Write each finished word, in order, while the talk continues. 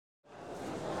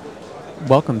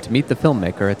Welcome to Meet the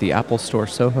Filmmaker at the Apple Store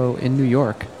Soho in New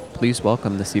York. Please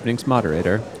welcome this evening's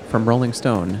moderator, from Rolling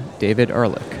Stone, David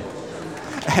Ehrlich.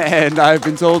 And I've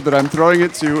been told that I'm throwing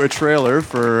it to a trailer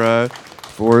for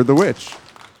The Witch.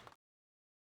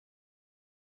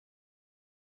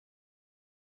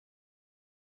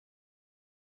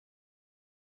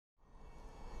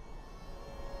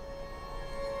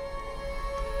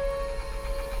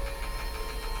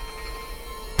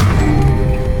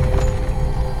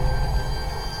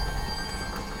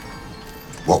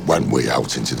 What went we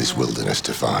out into this wilderness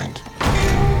to find?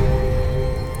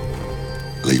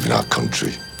 Leaving our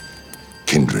country,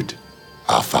 kindred,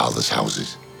 our fathers'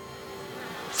 houses.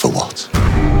 For what?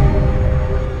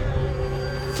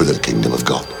 For the kingdom of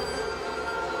God.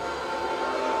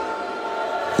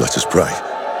 Let us pray.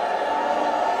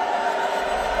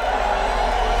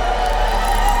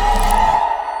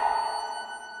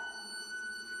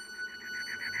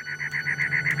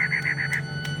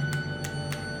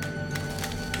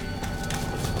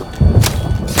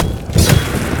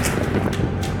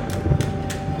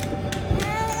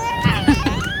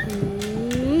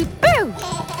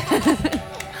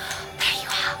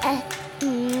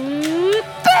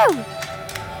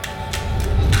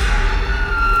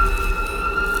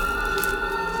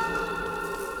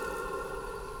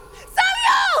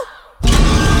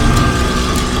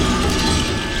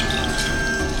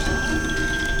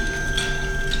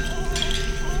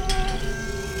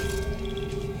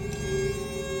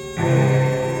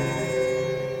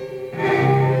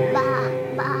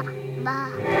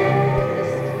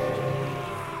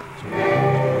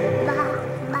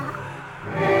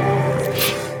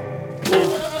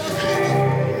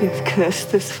 You've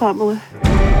cursed this family.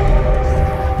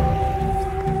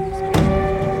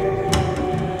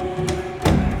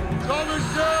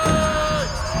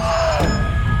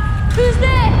 Who's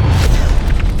there?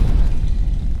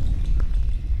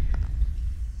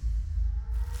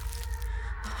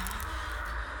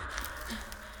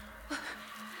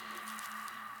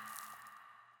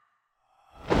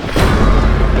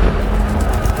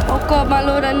 Oh God, my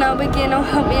Lord, I now begin. Oh,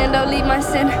 help me and don't leave my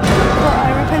sin. For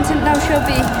I repentant thou shalt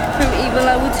be. From evil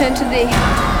I will turn to thee.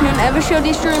 None ever shall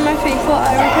destroy my faith. For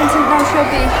I repentant thou shalt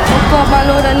be. Oh God, my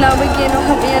Lord, I now begin. Oh,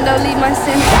 help me and don't leave my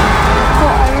sin. For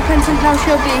I repentant thou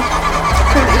shalt be.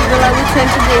 From evil I will turn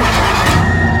to thee.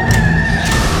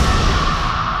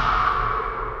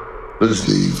 Let us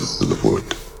leave the wood.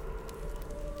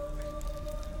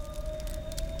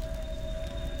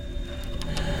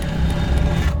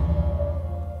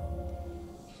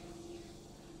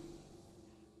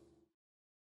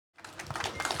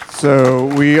 So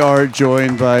we are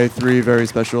joined by three very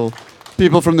special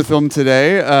people from the film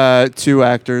today, two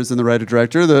actors and the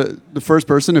writer-director. The first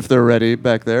person, if they're ready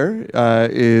back there,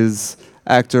 is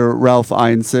actor Ralph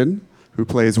Ineson, who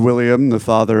plays William, the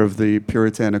father of the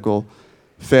puritanical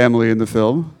family in the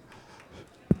film.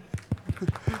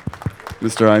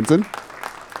 Mr. Ineson.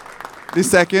 The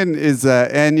second is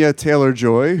Anya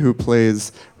Taylor-Joy, who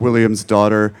plays William's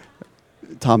daughter,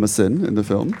 Thomasin, in the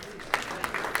film.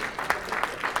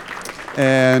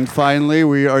 And finally,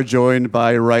 we are joined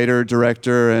by writer,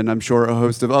 director, and I'm sure a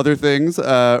host of other things,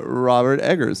 Robert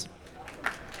Eggers.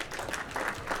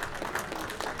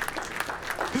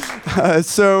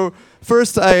 So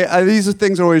first, these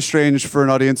things are always strange for an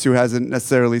audience who hasn't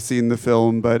necessarily seen the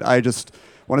film, but I just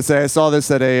want to say I saw this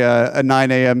at a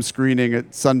 9 a.m. screening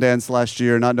at Sundance last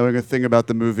year, not knowing a thing about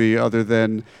the movie other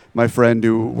than my friend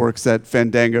who works at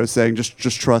Fandango saying, just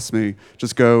trust me,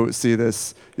 just go see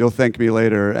this, you'll thank me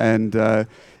later. And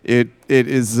it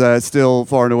is still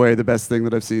far and away the best thing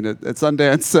that I've seen at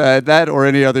Sundance, that or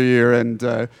any other year, and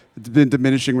it's been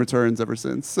diminishing returns ever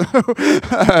since. So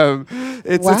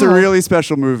it's a really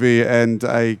special movie, and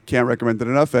I can't recommend it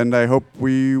enough, and I hope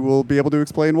we will be able to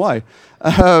explain why.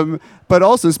 But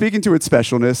also, speaking to its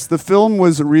specialness, the film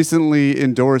was recently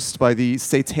endorsed by the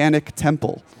Satanic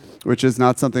Temple, which is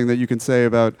not something that you can say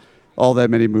about all that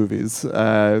many movies.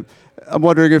 I'm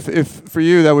wondering if for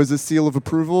you that was a seal of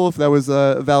approval, if that was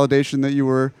a validation that you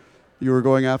were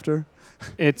going after.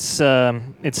 It's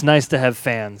nice to have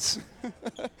fans.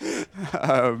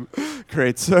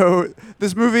 Great. So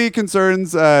this movie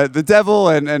concerns the devil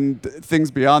and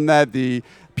things beyond that, the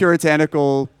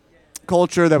puritanical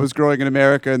culture that was growing in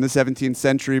America in the 17th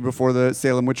century before the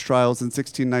Salem witch trials in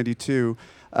 1692.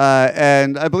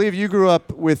 And I believe you grew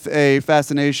up with a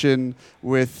fascination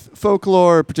with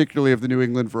folklore, particularly of the New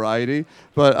England variety.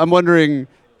 But I'm wondering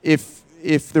if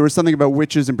there was something about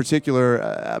witches in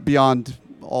particular, beyond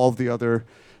all of the other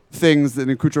things that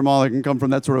accoutrement that can come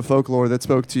from that sort of folklore, that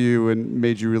spoke to you and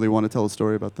made you really want to tell a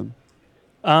story about them.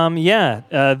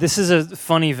 This is a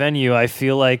funny venue. I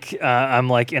feel like I'm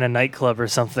like in a nightclub or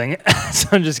something, so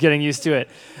I'm just getting used to it.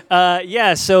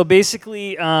 So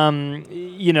basically,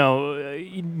 New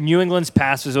England's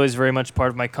past was always very much part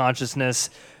of my consciousness.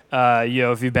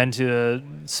 If you've been to a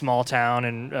small town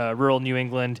in rural New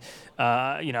England,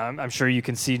 I'm sure you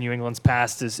can see New England's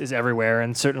past is everywhere,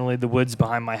 and certainly the woods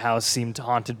behind my house seemed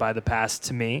haunted by the past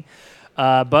to me.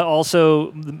 But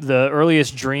also, the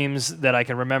earliest dreams that I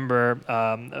can remember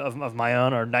of my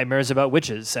own are nightmares about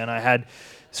witches, and I had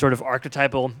sort of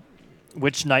archetypal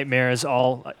witch nightmares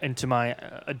all into my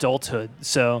adulthood.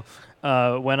 So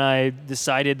when I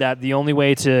decided that the only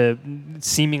way to,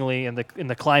 seemingly in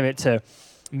the climate, to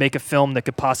make a film that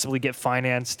could possibly get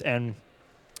financed and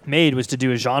made was to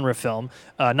do a genre film.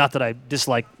 Not that I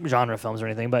dislike genre films or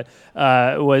anything, but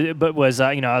I was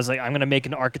like, I'm going to make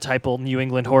an archetypal New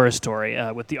England horror story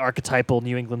with the archetypal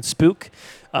New England spook,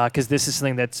 because this is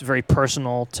something that's very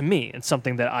personal to me. It's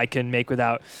something that I can make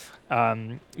without,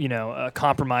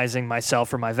 compromising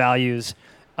myself or my values.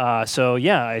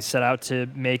 I set out to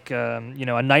make, a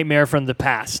nightmare from the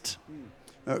past.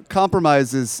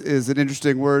 Compromise is an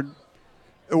interesting word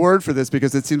for this,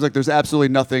 because it seems like there's absolutely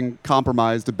nothing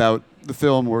compromised about the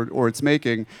film or its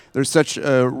making. There's such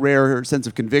a rare sense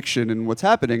of conviction in what's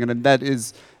happening, and that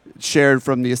is shared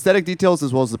from the aesthetic details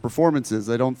as well as the performances.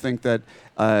 I don't think that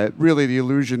really the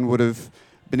illusion would have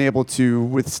been able to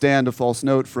withstand a false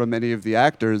note from any of the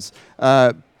actors.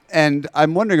 And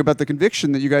I'm wondering about the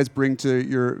conviction that you guys bring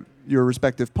to your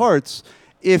respective parts,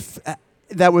 if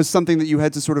that was something that you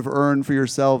had to sort of earn for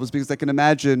yourselves, because I can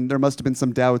imagine there must have been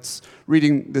some doubts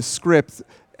reading the script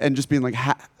and just being like,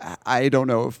 I don't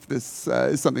know if this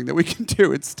is something that we can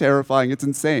do. It's terrifying. It's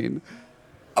insane.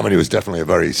 I mean, it was definitely a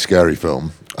very scary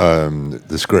film.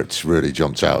 The script really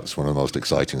jumped out. It's one of the most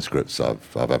exciting scripts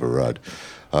I've ever read.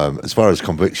 As far as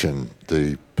conviction,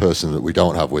 the person that we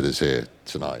don't have with us here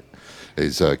tonight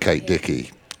is Kate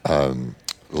Dickie,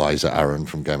 Liza Aaron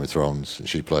from Game of Thrones. And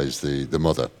she plays the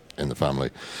mother in the family.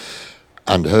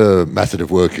 And her method of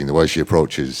working, the way she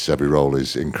approaches every role,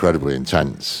 is incredibly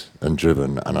intense and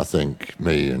driven. And I think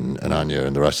me and Anya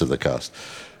and the rest of the cast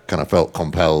kind of felt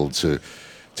compelled to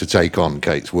take on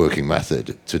Kate's working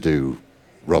method to do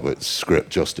Robert's script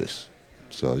justice.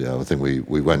 So yeah, I think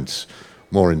we went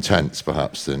more intense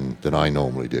perhaps than I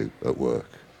normally do at work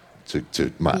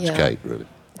to match Kate, really.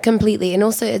 Completely. And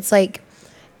also it's like,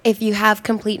 if you have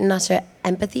complete and utter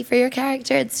empathy for your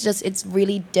character, it's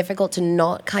really difficult to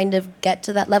not kind of get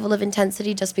to that level of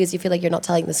intensity, just because you feel like you're not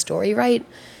telling the story right,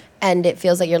 and it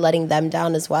feels like you're letting them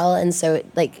down as well. And so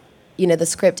the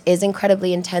script is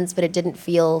incredibly intense, but it didn't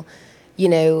feel,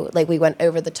 like we went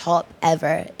over the top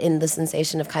ever in the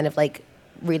sensation of kind of like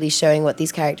really showing what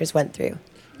these characters went through.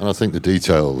 And I think the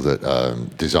detail that,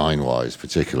 design-wise,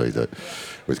 particularly, that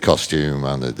with costume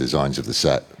and the designs of the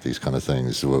set, these kind of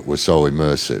things were so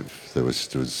immersive. There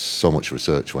was so much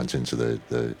research went into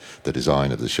the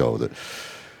design of the show that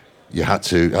you had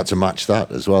to match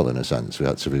that as well, in a sense. We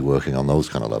had to be working on those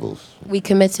kind of levels. We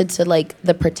committed to like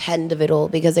the pretend of it all,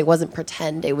 because it wasn't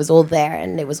pretend. It was all there,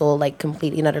 and it was all like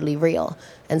completely and utterly real.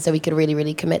 And so we could really,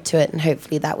 really commit to it, and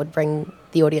hopefully that would bring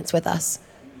the audience with us.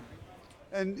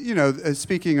 And,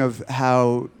 speaking of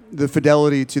how the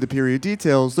fidelity to the period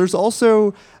details, there's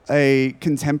also a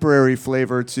contemporary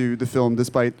flavor to the film,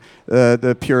 despite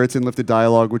the Puritan lifted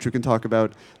dialogue, which we can talk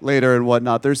about later and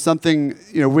whatnot. There's something,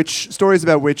 stories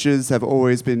about witches have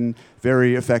always been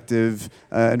very effective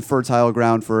and fertile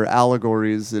ground for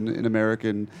allegories in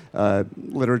American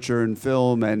literature and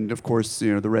film. And, of course,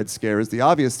 the Red Scare is the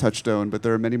obvious touchstone, but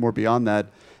there are many more beyond that.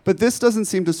 But this doesn't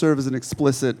seem to serve as an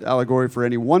explicit allegory for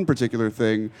any one particular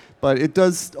thing, but it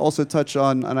does also touch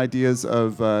on ideas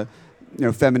of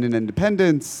feminine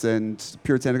independence and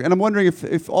puritanical. And I'm wondering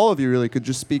if all of you really could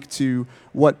just speak to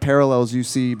what parallels you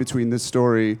see between this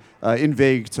story, in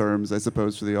vague terms, I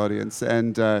suppose, for the audience,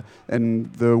 and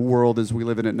the world as we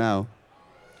live in it now.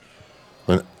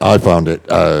 Well, I found it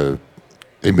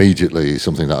immediately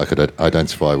something that I could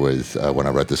identify with when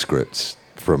I read the scripts.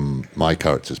 From my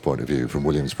character's point of view, from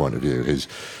William's point of view,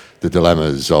 the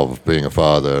dilemmas of being a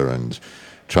father and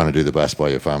trying to do the best by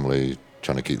your family,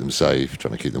 trying to keep them safe,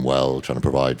 trying to keep them well, trying to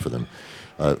provide for them,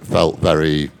 felt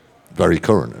very, very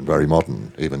current and very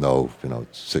modern, even though,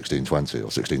 1620 or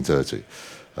 1630,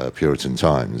 Puritan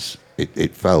times,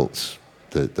 it felt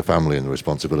that the family and the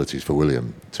responsibilities for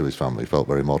William to his family felt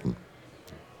very modern.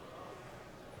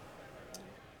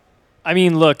 I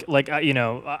mean, look,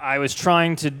 I was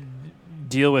trying to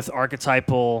deal with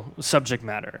archetypal subject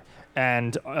matter,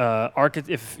 and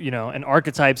archetypes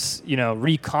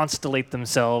reconstellate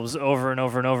themselves over and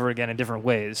over and over again in different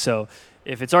ways. So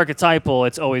if it's archetypal,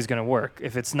 it's always going to work.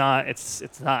 If it's not,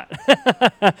 it's not.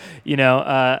 I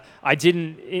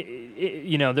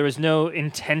didn't. There was no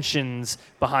intentions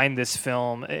behind this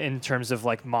film in terms of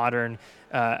like modern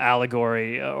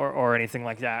allegory or anything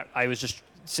like that. I was just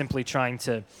simply trying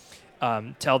to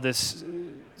tell this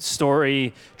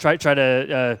story. Try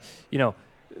to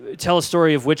tell a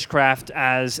story of witchcraft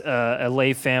as a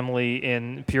lay family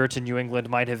in Puritan New England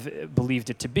might have believed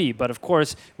it to be. But of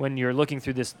course, when you're looking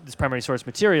through this primary source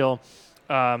material,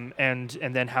 and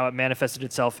then how it manifested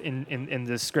itself in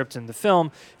the script and the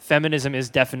film, feminism is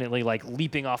definitely like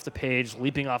leaping off the page,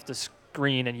 leaping off the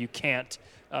screen, and you can't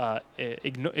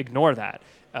ignore that.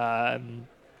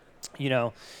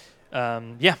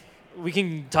 We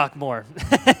can talk more.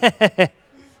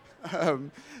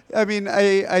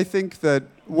 I think that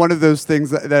one of those things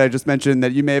that I just mentioned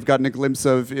that you may have gotten a glimpse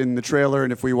of in the trailer,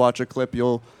 and if we watch a clip,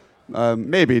 you'll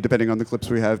maybe, depending on the clips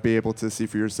we have, be able to see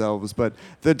for yourselves. But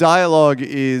the dialogue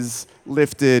is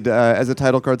lifted, as the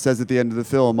title card says at the end of the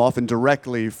film, often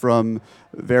directly from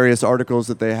various articles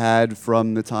that they had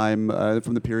from the time,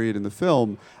 from the period in the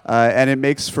film. And it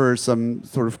makes for some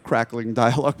sort of crackling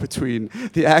dialogue between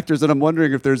the actors. And I'm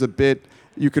wondering if there's a bit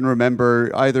you can remember,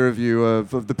 either of you,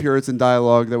 of the Puritan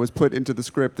dialogue that was put into the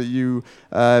script that you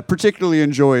particularly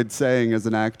enjoyed saying as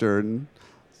an actor and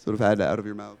sort of had out of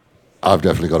your mouth. I've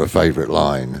definitely got a favourite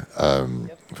line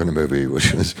from the movie,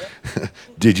 which is,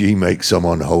 "Did ye make some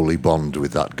unholy bond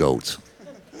with that goat?"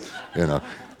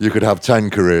 You could have 10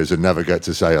 careers and never get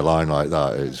to say a line like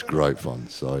that. It's great fun.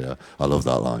 So yeah, I love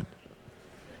that line.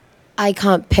 I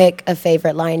can't pick a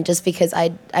favorite line just because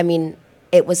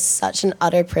it was such an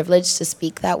utter privilege to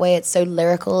speak that way. It's so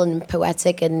lyrical and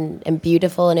poetic and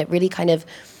beautiful, and it really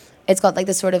it's got like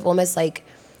this sort of almost like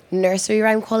nursery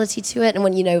rhyme quality to it. And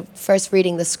when, first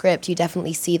reading the script, you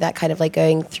definitely see that kind of like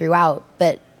going throughout.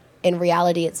 But in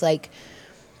reality, it's like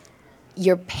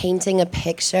you're painting a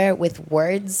picture with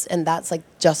words, and that's like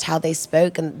just how they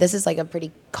spoke. And this is like a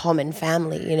pretty common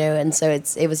family, and so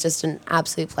it was just an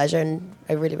absolute pleasure, and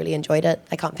I really, really enjoyed it.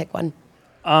 I can't pick one.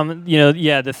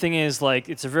 The thing is, like,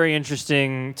 it's a very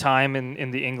interesting time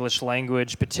in the English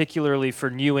language, particularly for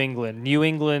New England. New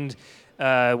England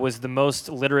was the most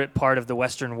literate part of the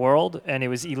Western world, and it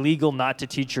was illegal not to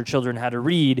teach your children how to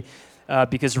read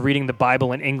because reading the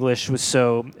Bible in English was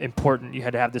so important. You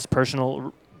had to have this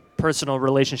personal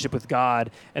relationship with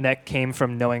God, and that came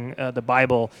from knowing the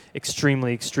Bible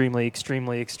extremely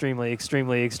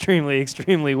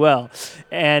well.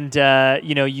 And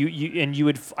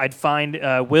I'd find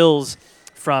wills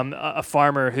from a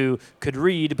farmer who could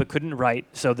read but couldn't write,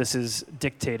 so this is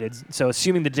dictated. So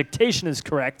assuming the dictation is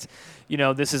correct,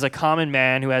 this is a common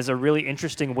man who has a really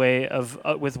interesting way of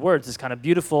with words. It's kind of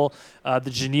beautiful. The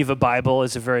Geneva Bible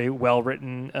is a very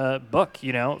well-written book,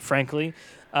 frankly.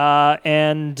 So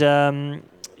then,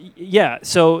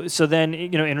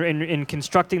 in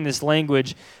constructing this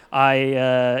language, I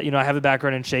have a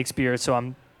background in Shakespeare, so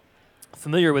I'm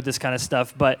familiar with this kind of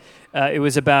stuff, but it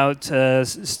was about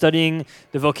studying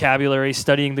the vocabulary,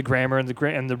 studying the grammar and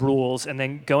the rules, and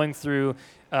then going through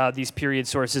these period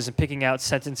sources and picking out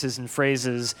sentences and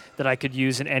phrases that I could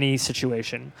use in any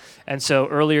situation. And so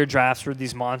earlier drafts were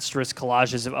these monstrous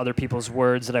collages of other people's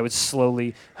words that I would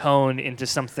slowly hone into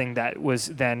something that was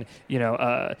then,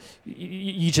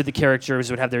 each of the characters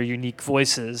would have their unique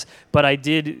voices. But I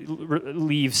did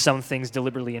leave some things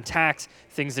deliberately intact,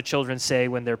 things that children say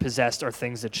when they're possessed or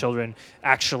things that children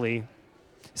actually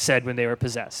said when they were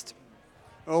possessed.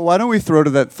 Oh, why don't we throw to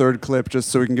that third clip just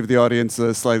so we can give the audience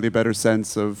a slightly better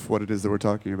sense of what it is that we're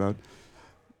talking about.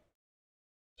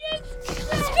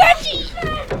 Scratchy!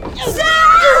 What's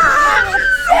happening?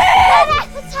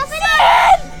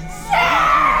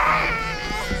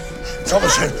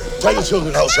 Thomason, take the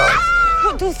children outside.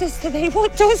 What does this today?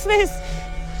 What does this?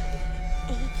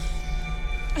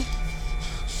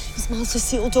 His mouths are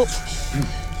sealed up.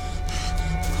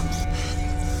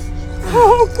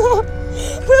 Oh, God!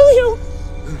 William!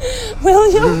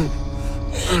 William!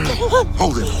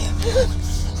 Hold him.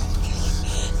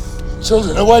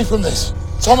 Children, away from this.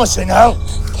 Thomason, now.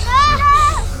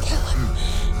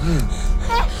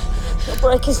 He'll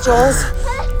break his jaws.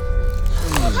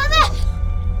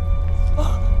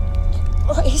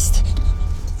 Christ.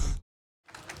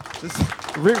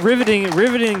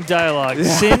 Riveting dialogue.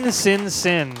 Yeah.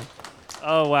 Sin.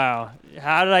 Oh, wow.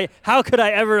 How could I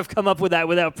ever have come up with that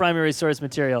without primary source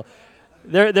material?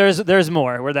 There's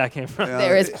more where that came from. Yeah.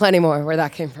 There is plenty more where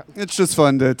that came from. It's just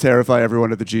fun to terrify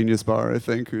everyone at the Genius Bar, I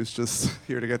think, who's just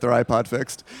here to get their iPod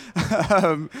fixed.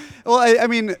 I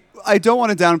don't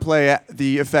want to downplay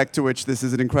the effect to which this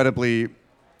is an incredibly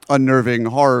unnerving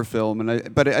horror film.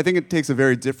 But I think it takes a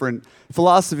very different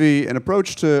philosophy and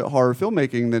approach to horror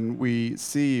filmmaking than we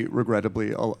see,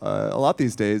 regrettably, a lot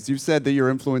these days. You've said that your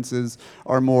influences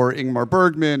are more Ingmar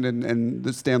Bergman and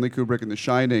the Stanley Kubrick and The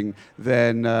Shining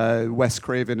than Wes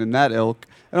Craven and that ilk.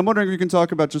 And I'm wondering if you can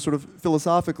talk about just sort of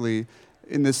philosophically,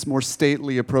 in this more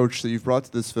stately approach that you've brought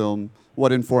to this film,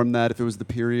 what informed that, if it was the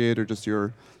period or just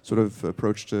your sort of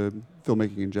approach to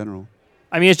filmmaking in general?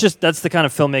 I mean, it's just that's the kind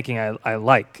of filmmaking I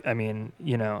like. I mean,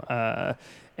 you know,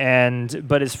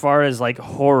 but as far as like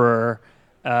horror,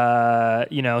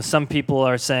 you know, some people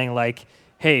are saying like,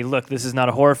 hey, look, this is not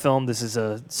a horror film. This is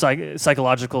a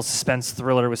psychological suspense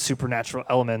thriller with supernatural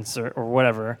elements or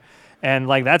whatever. And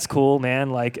like that's cool, man.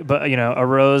 Like, but you know, A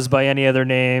Rose by Any Other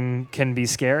Name can be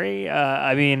scary.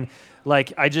 I mean,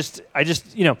 like I just,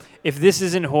 you know, if this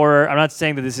isn't horror, I'm not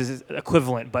saying that this is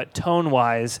equivalent, but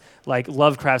tone-wise, like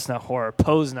Lovecraft's not horror,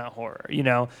 Poe's not horror. You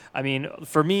know, I mean,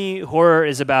 for me, horror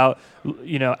is about,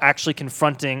 you know, actually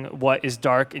confronting what is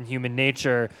dark in human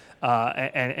nature.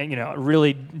 And you know,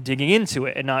 really digging into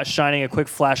it and not shining a quick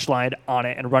flashlight on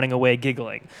it and running away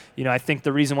giggling. You know, I think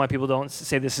the reason why people don't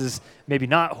say this is maybe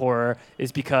not horror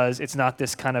is because it's not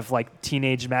this kind of like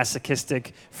teenage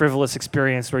masochistic frivolous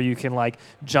experience where you can like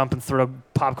jump and throw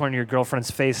popcorn in your girlfriend's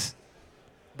face.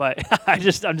 But I'm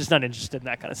just not interested in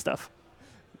that kind of stuff.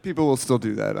 People will still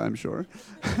do that, I'm sure.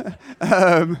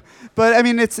 But I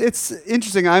mean, it's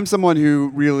interesting. I'm someone who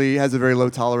really has a very low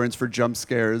tolerance for jump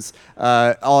scares,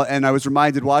 and I was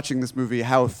reminded watching this movie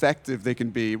how effective they can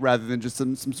be, rather than just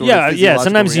some sort of physiological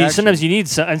Sometimes reaction. you need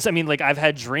some. I mean, like I've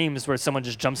had dreams where someone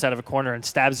just jumps out of a corner and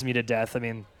stabs me to death. I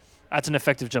mean, that's an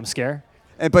effective jump scare.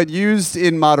 But used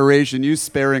in moderation, used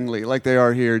sparingly, like they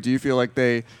are here, do you feel like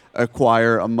they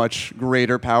acquire a much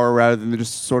greater power rather than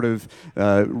just sort of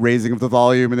raising of the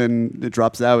volume and then it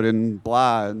drops out and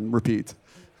blah and repeat?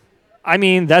 I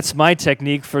mean, that's my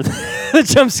technique for the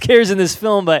jump scares in this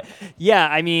film. But yeah,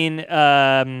 I mean,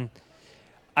 I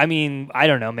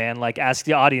don't know, man. Like, ask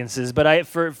the audiences. But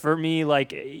for me,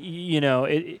 like, you know,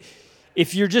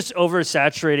 if you're just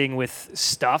oversaturating with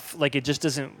stuff, like it just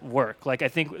doesn't work. Like I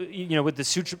think, you know, with the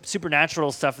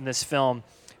supernatural stuff in this film,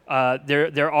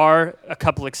 there are a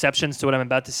couple exceptions to what I'm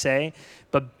about to say,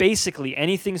 but basically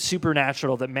anything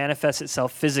supernatural that manifests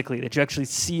itself physically that you actually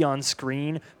see on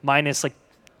screen, minus like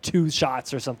 2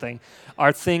 shots or something,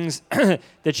 are things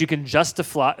that you can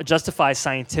justify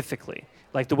scientifically.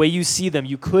 Like the way you see them,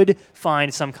 you could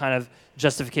find some kind of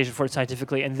justification for it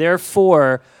scientifically, and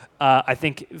therefore, I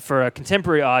think for a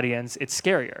contemporary audience, it's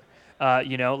scarier.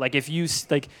 You know, like if you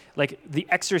like The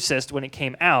Exorcist when it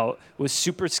came out was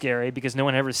super scary because no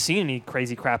one had ever seen any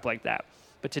crazy crap like that.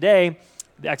 But today,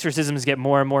 the exorcisms get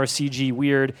more and more CG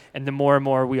weird, and the more and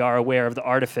more we are aware of the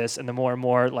artifice, and the more and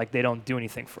more like they don't do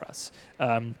anything for us.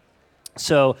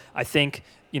 So I think,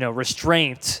 you know,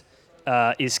 restraint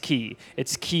is key.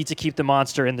 It's key to keep the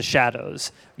monster in the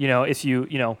shadows. You know, if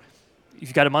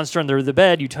you've got a monster under the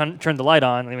bed, you turn the light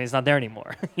on, I mean, it's not there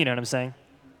anymore. You know what I'm saying?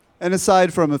 And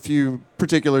aside from a few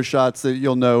particular shots that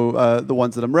you'll know, the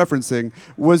ones that I'm referencing,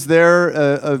 was there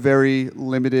a very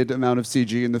limited amount of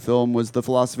CG in the film? Was the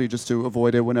philosophy just to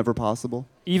avoid it whenever possible?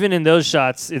 Even in those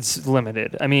shots, it's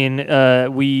limited. I mean,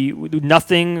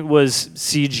 nothing was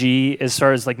CG as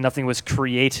far as like nothing was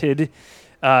created.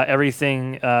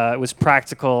 Everything was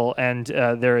practical, and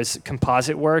there is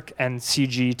composite work and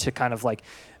CG to kind of like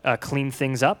clean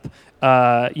things up.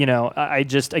 You know, I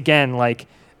just again like.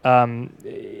 The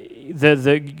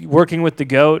working with the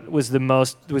goat was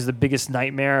the biggest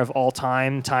nightmare of all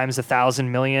time times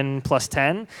 1,000 million plus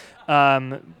 10.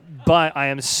 But I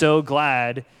am so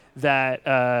glad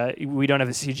that we don't have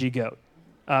a CG goat.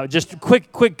 Just a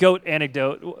quick goat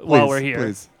anecdote while we're here.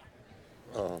 Please.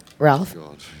 Ralph?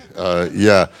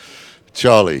 Yeah,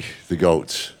 Charlie, the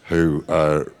goat, who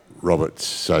Robert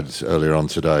said earlier on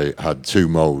today had 2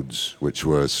 modes, which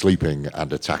were sleeping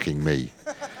and attacking me.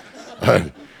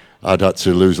 I'd had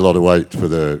to lose a lot of weight for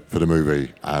the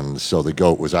movie, and so the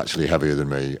goat was actually heavier than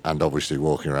me, and obviously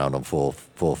walking around on four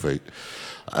feet.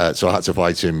 So I had to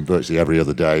fight him virtually every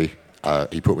other day.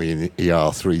 He put me in the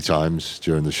ER 3 times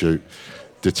during the shoot,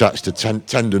 detached a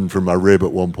tendon from my rib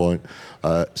at one point.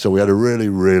 So we had a really,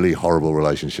 really horrible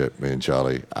relationship, me and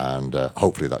Charlie, and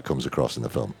hopefully that comes across in the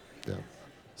film. Yeah.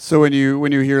 So when you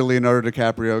hear Leonardo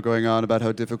DiCaprio going on about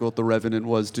how difficult The Revenant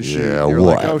was to shoot, you're whatever.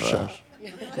 like, oh, shush.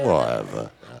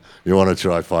 Whatever. You want to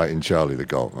try fighting Charlie the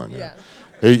goat, man? Yeah.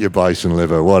 Eat your bison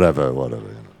liver, whatever. You know.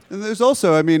 And there's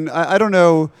also, I mean, I don't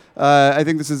know. I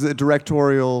think this is a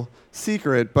directorial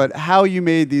secret, but how you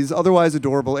made these otherwise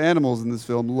adorable animals in this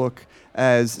film look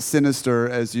as sinister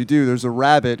as you do. There's a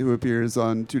rabbit who appears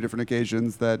on 2 different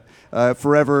occasions that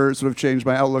forever sort of changed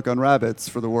my outlook on rabbits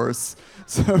for the worse.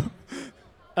 So,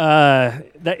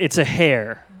 It's a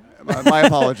hare. my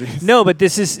apologies. No, but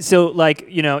this is so like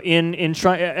in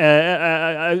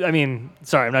trying. I mean,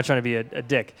 sorry, I'm not trying to be a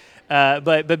dick,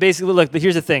 but basically, look. But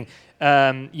here's the thing.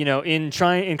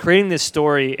 In creating this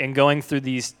story and going through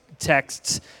these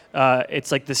texts,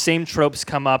 it's like the same tropes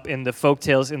come up in the folk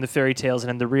tales, in the fairy tales,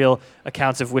 and in the real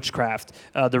accounts of witchcraft.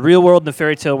 The real world and the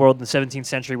fairy tale world in the 17th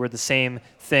century were the same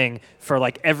thing for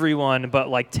like everyone but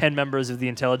like 10 members of the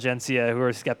intelligentsia who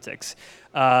are skeptics.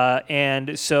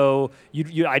 And so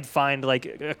I'd find like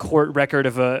a court record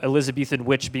of a Elizabethan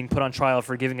witch being put on trial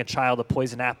for giving a child a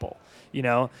poison apple.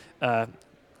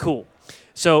 Cool.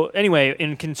 So anyway,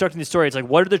 in constructing the story, it's like,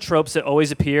 what are the tropes that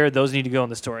always appear? Those need to go in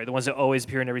the story. The ones that always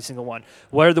appear in every single one.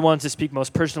 What are the ones that speak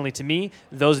most personally to me?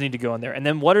 Those need to go in there. And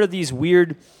then what are these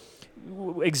weird,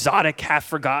 exotic,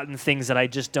 half-forgotten things that I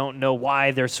just don't know why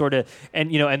they're sort of,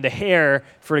 and the hare,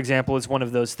 for example, is one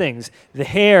of those things. The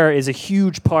hare is a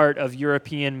huge part of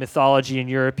European mythology and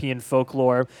European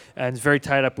folklore, and it's very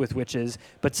tied up with witches,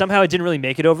 but somehow it didn't really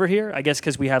make it over here, I guess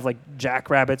because we have like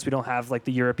jackrabbits, we don't have like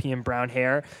the European brown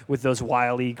hare with those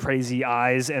wily, crazy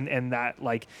eyes and that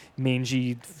like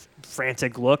mangy,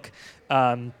 frantic look.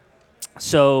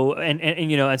 So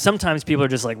and sometimes people are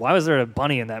just like, why was there a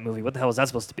bunny in that movie? What the hell is that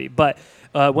supposed to be? But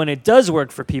when it does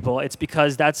work for people, it's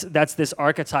because that's this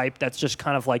archetype that's just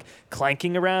kind of like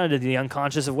clanking around in the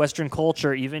unconscious of Western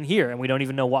culture, even here, and we don't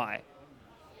even know why.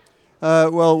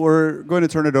 Well, we're going to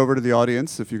turn it over to the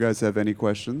audience if you guys have any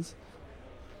questions.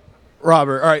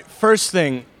 Robert, all right, first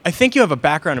thing, I think you have a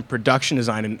background in production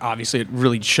design, and obviously it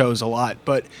really shows a lot,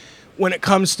 but when it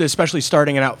comes to especially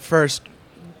starting it out first,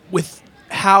 with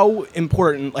how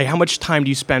important, like how much time do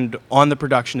you spend on the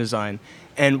production design,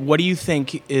 and what do you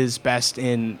think is best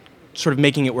in sort of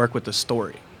making it work with the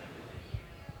story?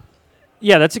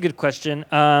 Yeah, that's a good question.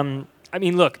 I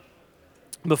mean, look,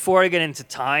 before I get into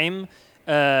time,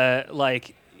 I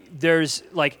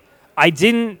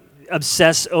didn't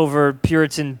obsess over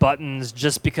Puritan buttons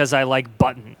just because I like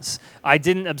buttons. I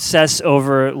didn't obsess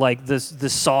over like the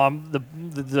saw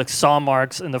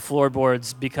marks and the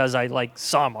floorboards because I like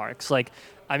saw marks. Like,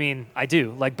 I mean, I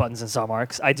do like buttons and saw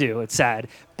marks. I do. It's sad,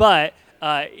 but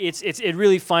it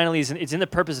really finally is. It's in the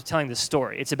purpose of telling the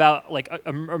story. It's about like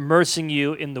immersing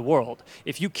you in the world.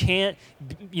 If you can't,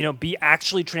 be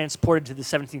actually transported to the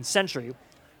 17th century,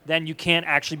 then you can't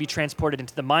actually be transported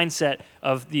into the mindset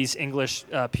of these English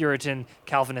Puritan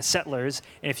Calvinist settlers.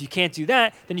 And if you can't do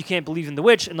that, then you can't believe in the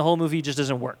witch, and the whole movie just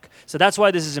doesn't work. So that's why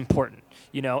this is important,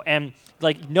 And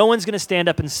like, no one's going to stand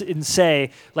up and say,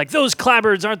 like, those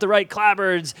clapboards aren't the right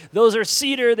clapboards. Those are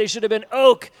cedar. They should have been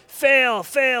oak. Fail,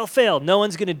 fail, fail. No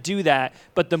one's going to do that.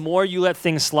 But the more you let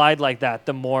things slide like that,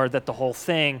 the more that the whole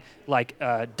thing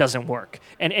doesn't work.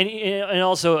 And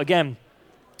also, again,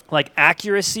 like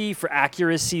accuracy for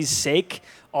accuracy's sake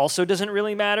also doesn't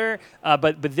really matter.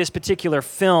 But this particular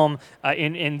film,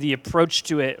 in the approach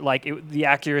to it, the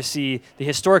accuracy, the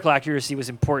historical accuracy was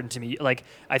important to me. Like,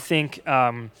 I think,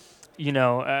 but there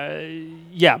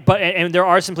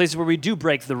are some places where we do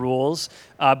break the rules,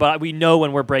 but we know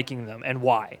when we're breaking them and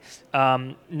why.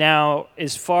 Now,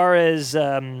 as far as,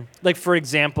 for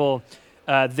example,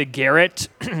 the garret,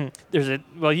 you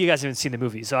guys haven't seen the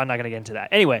movie, so I'm not going to get into that.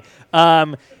 Anyway,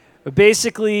 but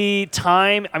basically,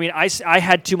 time, I mean, I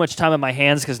had too much time on my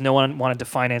hands because no one wanted to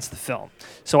finance the film.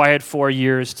 So I had 4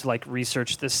 years to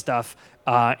research this stuff,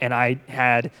 and I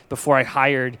had, before I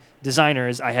hired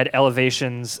designers, I had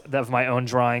elevations of my own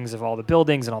drawings of all the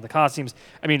buildings and all the costumes.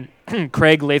 I mean,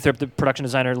 Craig Lathrop, the production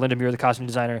designer, Linda Muir, the costume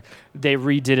designer, they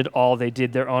redid it all. They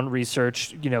did their own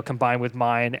research, combined with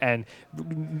mine, and,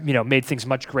 made things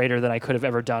much greater than I could have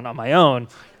ever done on my own.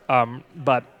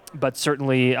 But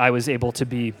certainly I was able to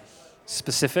be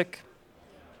specific.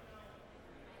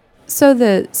 So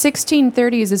the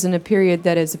 1630s isn't a period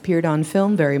that has appeared on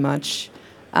film very much.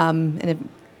 And I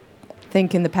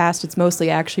think in the past it's mostly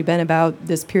actually been about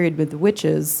this period with the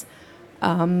witches.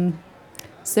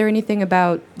 Is there anything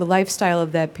about the lifestyle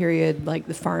of that period, like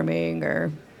the farming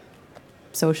or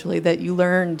socially, that you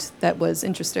learned that was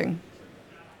interesting?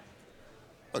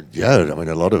 Yeah, I mean,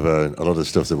 a lot of the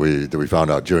stuff that we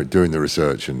found out during the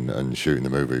research and shooting the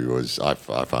movie was I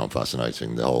found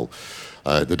fascinating. The whole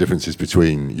the differences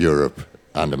between Europe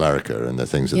and America and the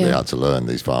things that they had to learn.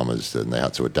 These farmers, and they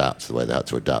had to adapt the way they had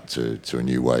to adapt to a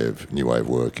new way of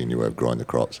working, new way of growing the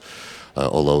crops.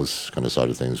 All those kind of side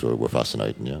of things were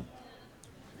fascinating. Yeah.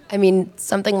 I mean,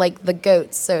 something like the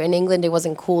goats. So in England, it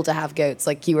wasn't cool to have goats.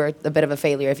 Like, you were a bit of a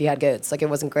failure if you had goats. Like, it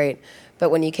wasn't great. But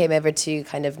when you came over to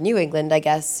kind of New England, I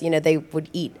guess, you know, they would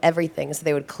eat everything. So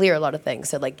they would clear a lot of things.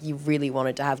 So, like, you really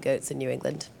wanted to have goats in New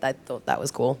England. I thought that was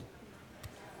cool.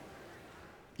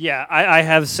 Yeah, I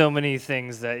have so many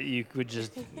things that you could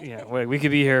just, we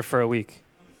could be here for a week.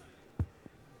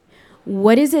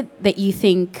 What is it that you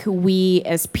think we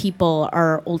as people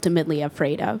are ultimately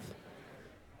afraid of?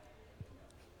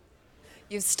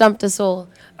 You've stumped us all.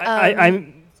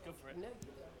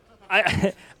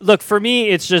 Look, for me,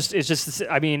 it's just.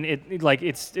 I mean,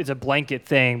 it's a blanket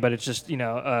thing, but it's just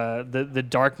the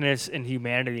darkness in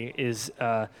humanity is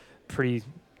pretty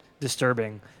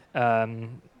disturbing,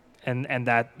 and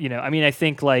that I mean, I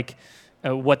think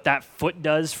what that foot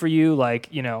does for you, I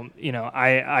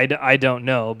don't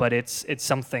know, but it's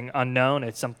something unknown.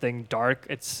 It's something dark.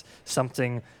 It's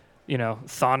something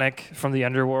chthonic from the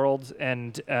underworld,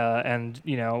 and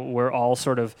we're all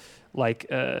sort of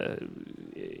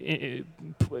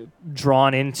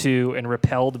drawn into and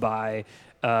repelled by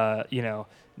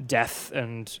death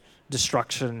and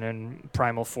destruction and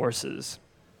primal forces.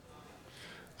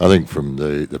 I think from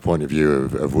the point of view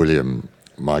of William,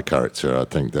 my character, I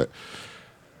think that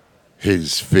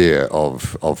his fear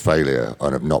of failure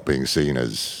and of not being seen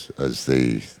as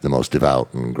the most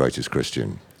devout and greatest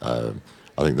Christian,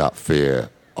 I think that fear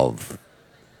of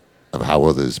how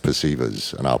others perceive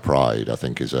us and our pride, I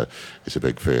think, is a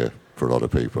big fear for a lot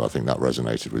of people. I think that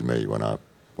resonated with me when I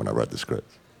read the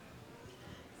script.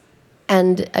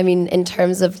 And I mean, in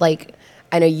terms of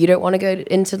I know you don't want to go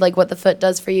into what the foot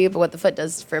does for you, but what the foot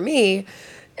does for me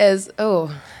is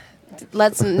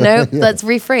let's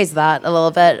rephrase that a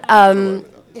little bit.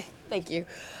 Thank you.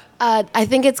 I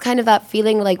think it's kind of that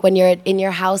feeling when you're in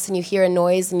your house and you hear a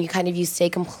noise and you stay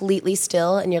completely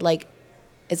still and you're like,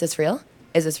 is this real?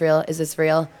 Is this real? Is this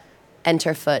real?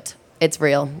 Enter foot. It's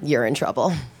real. You're in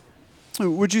trouble.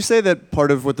 Would you say that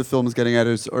part of what the film is getting at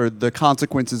are the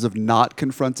consequences of not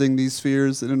confronting these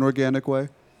fears in an organic way?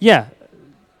 Yeah.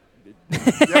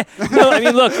 No, I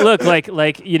mean, look,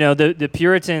 the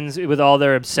Puritans, with all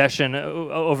their obsession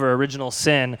over original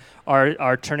sin,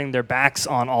 are turning their backs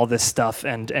on all this stuff,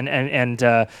 and as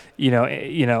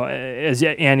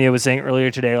Anya was saying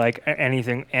earlier today,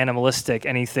 anything animalistic,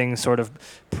 anything sort of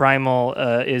primal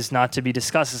is not to be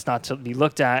discussed, it's not to be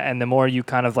looked at, and the more you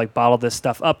kind of bottle this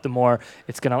stuff up, the more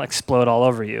it's gonna explode all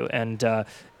over you, and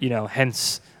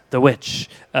hence the witch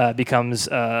becomes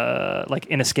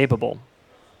inescapable.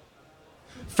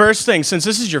 First thing, since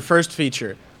this is your first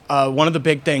feature, one of the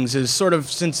big things is sort of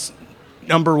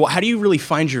how do you really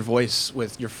find your voice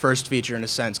with your first feature in a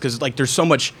sense? Because there's so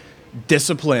much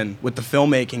discipline with the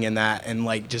filmmaking in that, and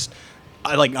I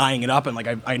like eyeing it up,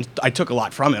 and I took a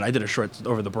lot from it. I did a short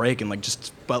over the break, and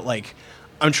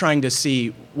I'm trying to see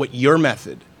what your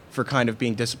method for kind of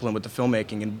being disciplined with the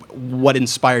filmmaking and what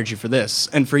inspired you for this.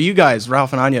 And for you guys,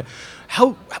 Ralph and Anya,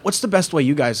 what's the best way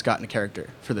you guys got in a character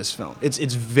for this film? It's I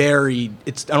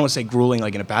don't want to say grueling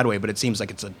in a bad way, but it seems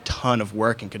like it's a ton of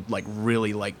work and could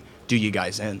really do you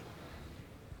guys in.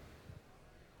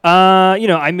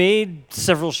 I made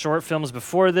several short films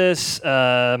before this,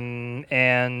 and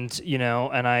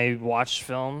I watch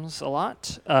films a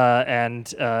lot,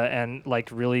 and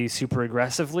really super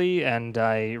aggressively, and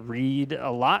I read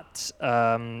a lot,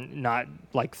 not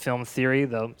film theory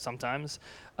though sometimes,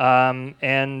 and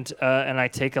I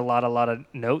take a lot of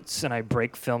notes, and I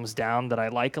break films down that I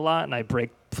like a lot, and I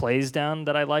break plays down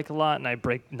that I like a lot, and I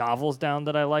break novels down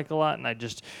that I like a lot, and I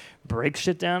just break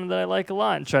shit down that I like a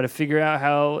lot and try to figure out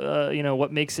how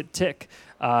what makes it tick,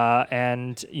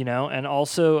 and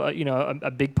also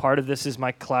a big part of this is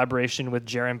my collaboration with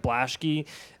Jaron Blaschke,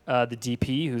 the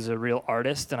DP, who's a real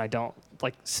artist, and I don't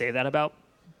say that about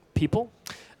people.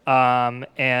 And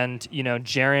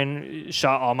Jaron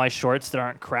shot all my shorts that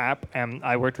aren't crap, and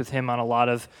I worked with him on a lot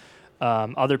of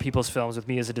other people's films with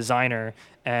me as a designer,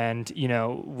 and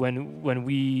when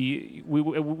we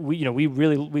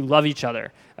love each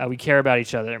other, we care about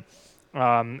each other,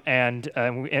 and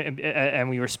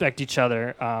we respect each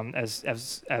other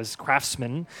as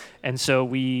craftsmen, and so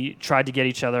we tried to get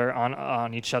each other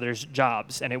on each other's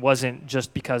jobs, and it wasn't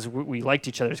just because we liked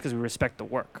each other; it's because we respect the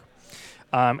work.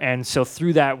 And so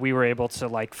through that, we were able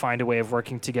to find a way of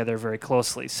working together very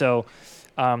closely. So.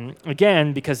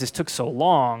 Again, because this took so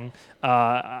long,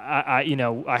 I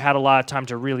had a lot of time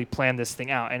to really plan this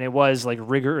thing out, and it was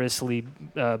rigorously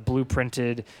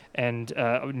blueprinted, and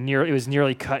it was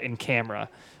nearly cut in camera.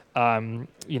 I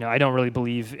don't really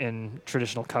believe in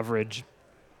traditional coverage,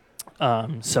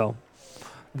 so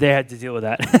they had to deal with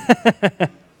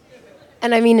that.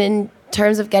 And I mean, in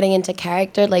terms of getting into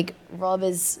character, like Rob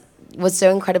was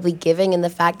so incredibly giving in the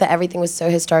fact that everything was so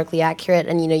historically accurate,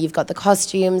 and you've got the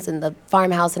costumes and the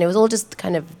farmhouse, and it was all just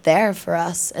kind of there for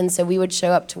us. And so we would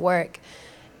show up to work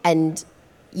and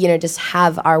just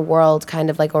have our world kind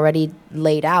of like already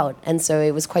laid out. And so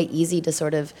it was quite easy to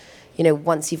sort of,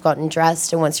 once you've gotten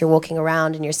dressed and once you're walking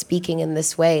around and you're speaking in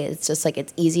this way, it's just like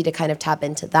it's easy to kind of tap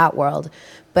into that world.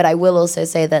 But I will also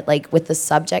say that like with the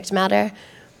subject matter,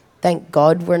 thank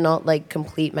God we're not like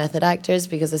complete method actors,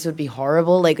 because this would be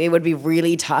horrible. Like it would be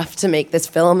really tough to make this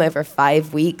film over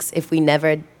 5 weeks if we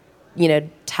never,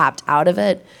 tapped out of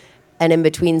it. And in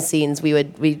between scenes, we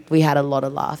had a lot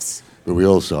of laughs. But we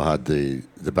also had the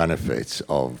benefit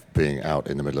of being out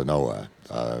in the middle of nowhere,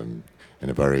 in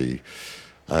a very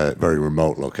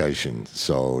remote location.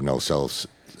 So no cell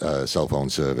phone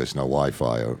service, no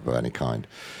Wi-Fi of any kind.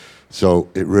 So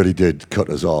it really did cut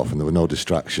us off, and there were no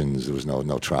distractions. There was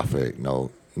no traffic, none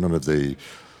of the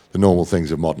normal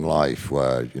things of modern life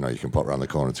where you can pop around the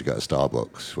corner to get a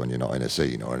Starbucks when you're not in a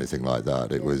scene or anything like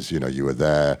that. It was you were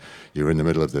there, you were in the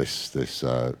middle of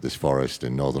this forest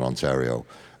in northern Ontario,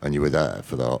 and you were there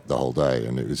for the whole day.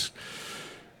 And it was,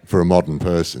 for a modern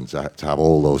person to have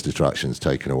all those distractions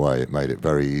taken away, it made it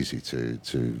very easy to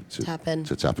tap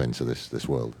into this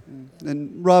world.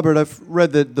 And Robert, I've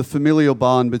read that the familial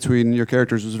bond between your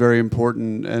characters was very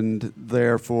important, and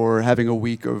therefore having a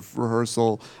week of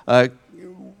rehearsal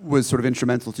was sort of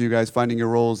instrumental to you guys finding your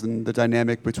roles and the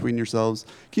dynamic between yourselves.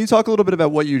 Can you talk a little bit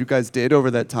about what you guys did over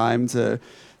that time to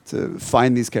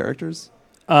find these characters?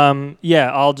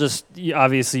 I'll just,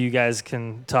 obviously you guys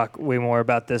can talk way more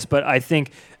about this, but I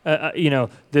think, it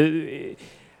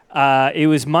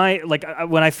was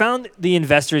when I found the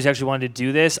investors actually wanted to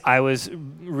do this, I was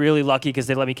really lucky because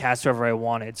they let me cast whoever I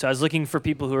wanted. So I was looking for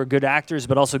people who are good actors,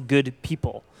 but also good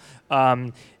people.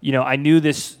 I knew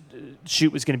this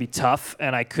shoot was going to be tough,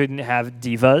 and I couldn't have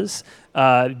divas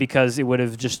because it would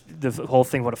have the whole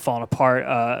thing would have fallen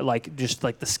apart, like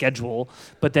the schedule.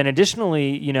 But then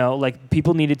additionally,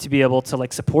 people needed to be able to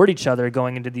support each other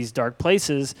going into these dark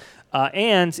places.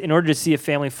 And in order to see a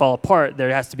family fall apart,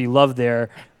 there has to be love there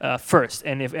first.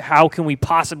 And how can we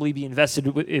possibly be invested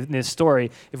in this story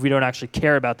if we don't actually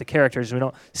care about the characters? We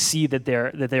don't see that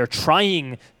they are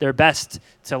trying their best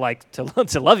to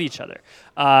love each other.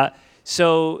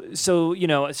 So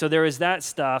there is that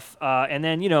stuff, and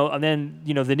then the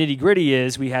nitty gritty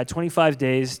is we had 25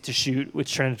 days to shoot,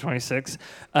 which turned into 26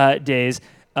 days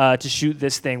to shoot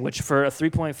this thing, which for a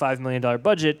 $3.5 million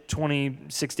budget,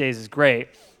 26 days is great.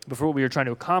 But for what we were trying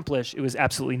to accomplish, it was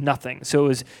absolutely nothing. So it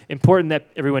was important that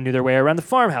everyone knew their way around the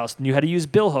farmhouse, knew how to use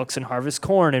bill hooks and harvest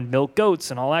corn and milk goats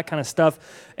and all that kind of stuff,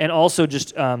 and also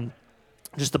just the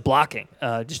blocking.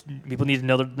 Just people need to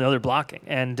know their blocking.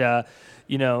 And that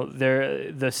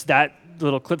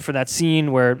little clip from that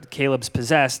scene where Caleb's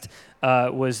possessed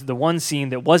was the one scene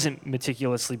that wasn't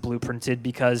meticulously blueprinted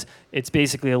because it's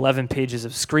basically 11 pages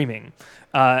of screaming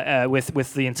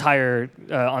with the entire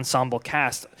ensemble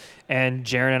cast. And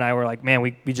Jaren and I were like, man,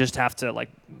 we just have to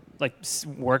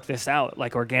work this out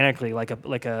organically, like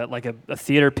a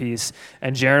theater piece.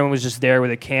 And Jaren was just there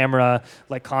with a camera,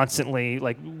 constantly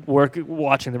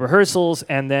watching the rehearsals.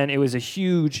 And then it was a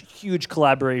huge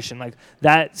collaboration.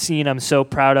 That scene I'm so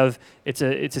proud of. It's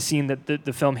a scene that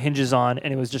the film hinges on,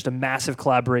 and it was just a massive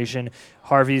collaboration.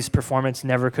 Harvey's performance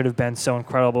never could have been so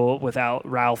incredible without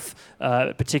Ralph,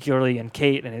 particularly, and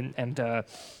Kate and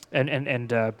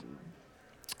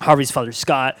Harvey's father,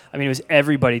 Scott. I mean, it was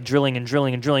everybody drilling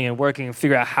and working and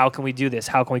figure out how can we do this?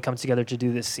 How can we come together to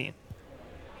do this scene?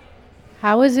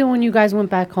 How is it when you guys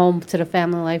went back home to the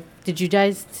family life? Did you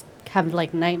guys have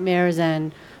nightmares,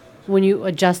 and when you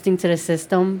adjusting to the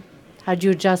system, how did you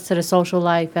adjust to the social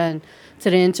life and to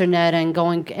the internet and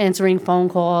answering phone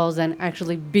calls and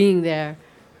actually being there?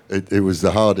 It was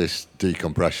the hardest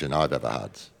decompression I've ever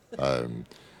had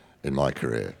in my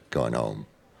career, going home.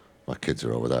 My kids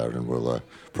are over there and will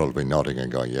probably be nodding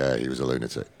and going, yeah, he was a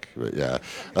lunatic. But yeah,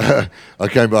 I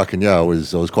came back and I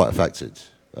was quite affected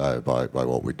by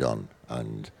what we'd done.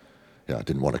 And yeah, I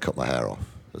didn't want to cut my hair off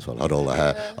as well. I had all the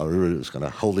hair. I really was kind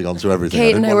of holding on to everything.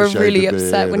 Kate and I were really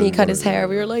upset when he cut his hair.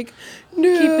 We were like,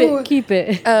 no. Keep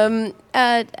it.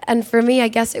 And for me, I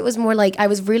guess it was more I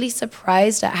was really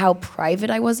surprised at how private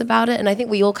I was about it. And I think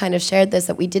we all kind of shared this,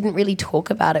 that we didn't really talk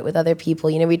about it with other people.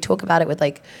 We'd talk about it with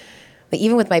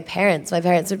even with my parents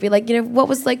would be like, what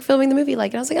was filming the movie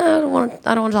like? And I was like, I don't want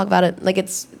to talk about it.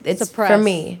 It's for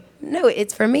me. No,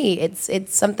 it's for me.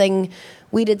 It's something,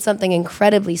 we did something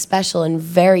incredibly special and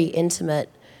very intimate.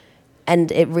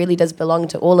 and it really does belong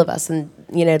to all of us. And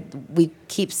you know, we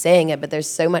keep saying it, but there's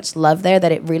so much love there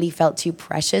that it really felt too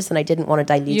precious, and I didn't want to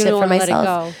dilute You it don't for wanna let it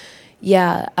myself. go.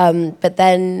 Yeah, but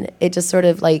then it just sort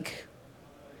of like,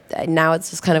 now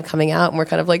it's just kind of coming out, and we're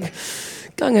kind of like,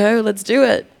 gung ho, let's do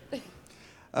it.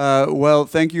 Well,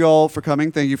 thank you all for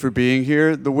coming. Thank you for being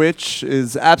here. The Witch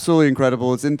is absolutely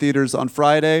incredible. It's in theaters on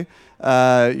Friday.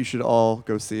 You should all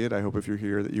go see it. I hope if you're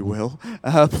here that you will.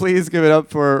 Please give it up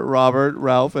for Robert,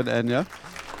 Ralph, and Anya.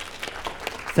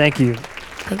 Thank you.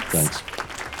 Thanks. Thanks.